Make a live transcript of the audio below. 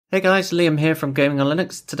Hey guys, Liam here from Gaming on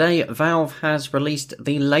Linux. Today, Valve has released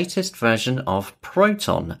the latest version of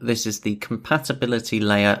Proton. This is the compatibility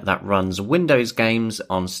layer that runs Windows games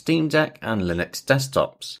on Steam Deck and Linux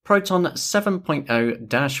desktops. Proton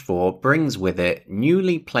 7.0-4 brings with it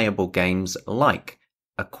newly playable games like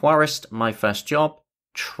Aquarist My First Job,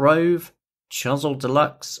 Trove, Chuzzle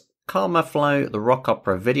Deluxe, Karma Flow the Rock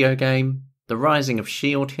Opera video game, The Rising of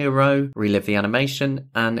Shield Hero, Relive the Animation,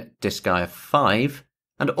 and Disgaea 5.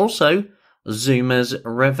 And also Zuma's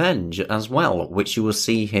Revenge as well, which you will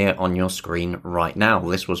see here on your screen right now.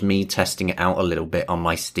 This was me testing it out a little bit on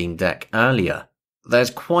my Steam Deck earlier.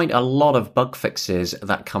 There's quite a lot of bug fixes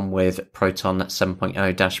that come with Proton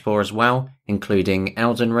 7.0-4 as well, including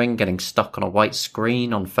Elden Ring getting stuck on a white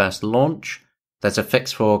screen on first launch. There's a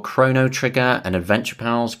fix for Chrono Trigger and Adventure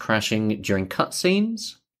Pals crashing during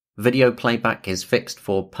cutscenes. Video playback is fixed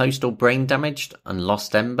for Postal Brain Damaged and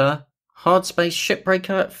Lost Ember. Hardspace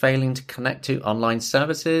Shipbreaker failing to connect to online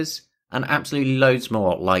services, and absolutely loads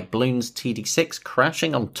more like Bloons TD6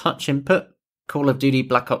 crashing on touch input. Call of Duty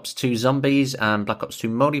Black Ops 2 Zombies and Black Ops 2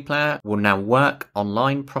 multiplayer will now work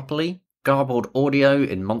online properly. Garbled audio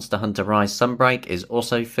in Monster Hunter Rise Sunbreak is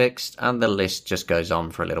also fixed, and the list just goes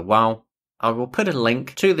on for a little while. I will put a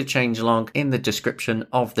link to the changelog in the description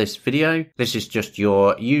of this video. This is just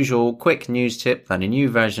your usual quick news tip that a new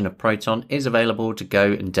version of Proton is available to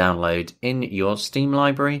go and download in your Steam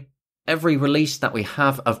library. Every release that we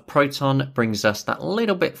have of Proton brings us that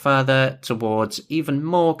little bit further towards even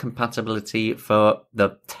more compatibility for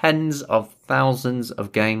the tens of thousands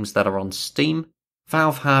of games that are on Steam.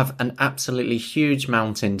 Valve have an absolutely huge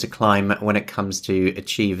mountain to climb when it comes to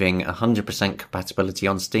achieving 100% compatibility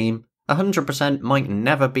on Steam. 100% might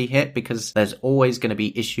never be hit because there's always going to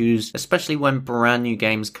be issues, especially when brand new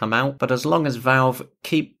games come out. But as long as Valve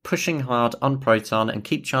keep pushing hard on Proton and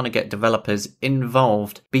keep trying to get developers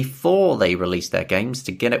involved before they release their games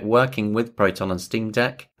to get it working with Proton on Steam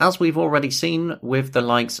Deck, as we've already seen with the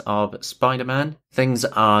likes of Spider-Man, things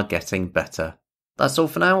are getting better. That's all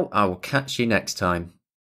for now. I will catch you next time.